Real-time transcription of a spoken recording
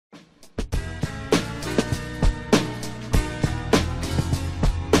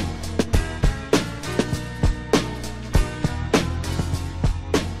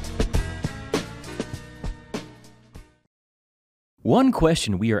One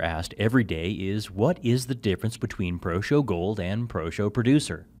question we are asked every day is, what is the difference between ProShow Gold and ProShow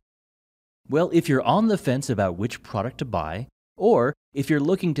Producer? Well, if you're on the fence about which product to buy, or if you're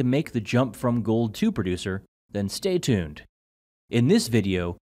looking to make the jump from Gold to Producer, then stay tuned. In this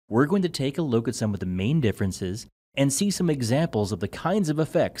video, we're going to take a look at some of the main differences and see some examples of the kinds of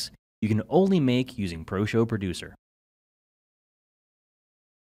effects you can only make using ProShow Producer.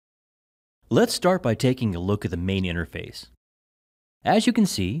 Let's start by taking a look at the main interface. As you can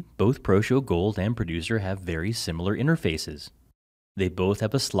see, both ProShow Gold and Producer have very similar interfaces. They both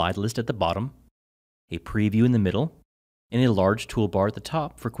have a slide list at the bottom, a preview in the middle, and a large toolbar at the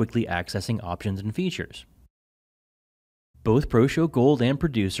top for quickly accessing options and features. Both ProShow Gold and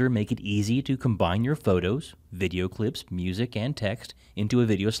Producer make it easy to combine your photos, video clips, music, and text into a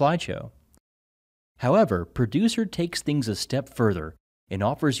video slideshow. However, Producer takes things a step further and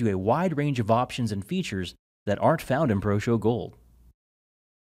offers you a wide range of options and features that aren't found in ProShow Gold.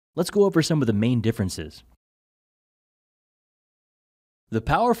 Let's go over some of the main differences. The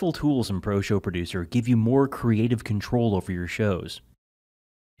powerful tools in ProShow Producer give you more creative control over your shows.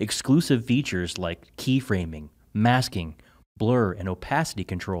 Exclusive features like keyframing, masking, blur, and opacity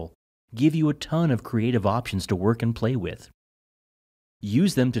control give you a ton of creative options to work and play with.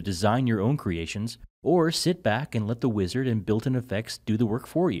 Use them to design your own creations, or sit back and let the wizard and built-in effects do the work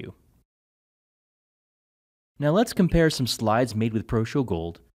for you. Now let's compare some slides made with ProShow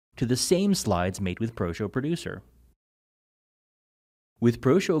Gold to the same slides made with ProShow Producer. With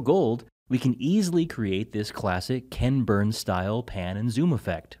ProShow Gold, we can easily create this classic Ken Burns style pan and zoom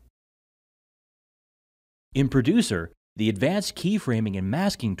effect. In Producer, the advanced keyframing and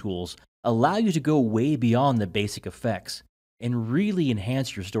masking tools allow you to go way beyond the basic effects and really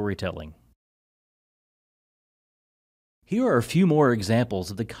enhance your storytelling. Here are a few more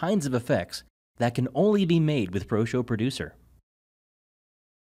examples of the kinds of effects that can only be made with ProShow Producer.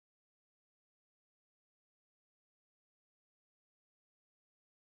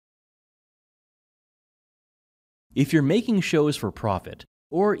 If you're making shows for profit,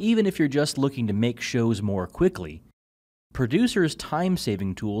 or even if you're just looking to make shows more quickly, Producer's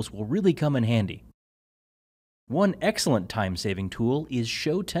time-saving tools will really come in handy. One excellent time-saving tool is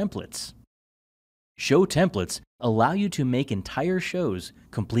Show Templates. Show Templates allow you to make entire shows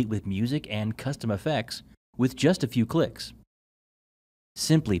complete with music and custom effects with just a few clicks.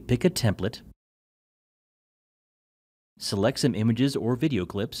 Simply pick a template, select some images or video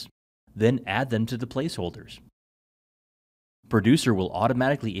clips, then add them to the placeholders. Producer will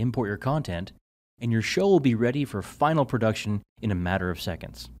automatically import your content, and your show will be ready for final production in a matter of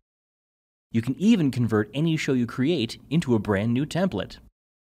seconds. You can even convert any show you create into a brand new template.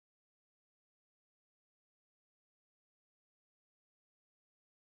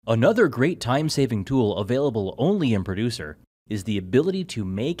 Another great time-saving tool available only in Producer is the ability to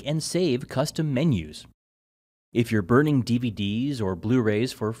make and save custom menus. If you're burning DVDs or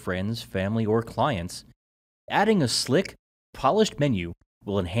Blu-rays for friends, family, or clients, adding a slick, polished menu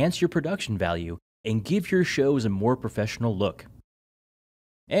will enhance your production value and give your shows a more professional look.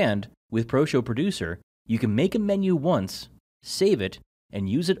 And with ProShow Producer, you can make a menu once, save it, and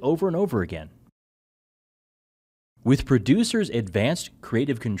use it over and over again. With Producer's advanced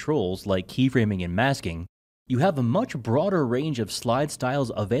creative controls like keyframing and masking, you have a much broader range of slide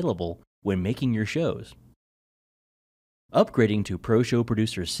styles available when making your shows. Upgrading to ProShow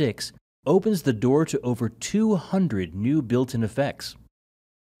Producer 6 opens the door to over 200 new built-in effects.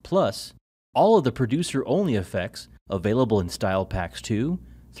 Plus, all of the Producer-only effects available in Style Packs 2,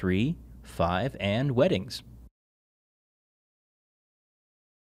 3, 5, and Weddings.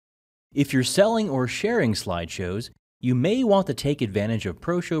 If you're selling or sharing slideshows, you may want to take advantage of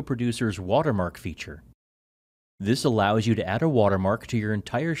ProShow Producer's Watermark feature. This allows you to add a watermark to your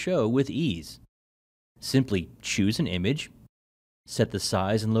entire show with ease. Simply choose an image, set the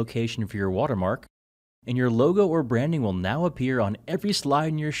size and location for your watermark, and your logo or branding will now appear on every slide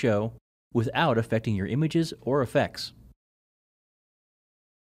in your show without affecting your images or effects.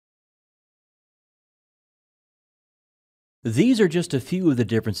 These are just a few of the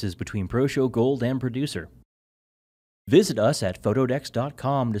differences between ProShow Gold and Producer. Visit us at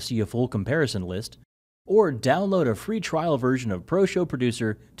Photodex.com to see a full comparison list, or download a free trial version of ProShow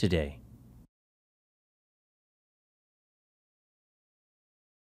Producer today.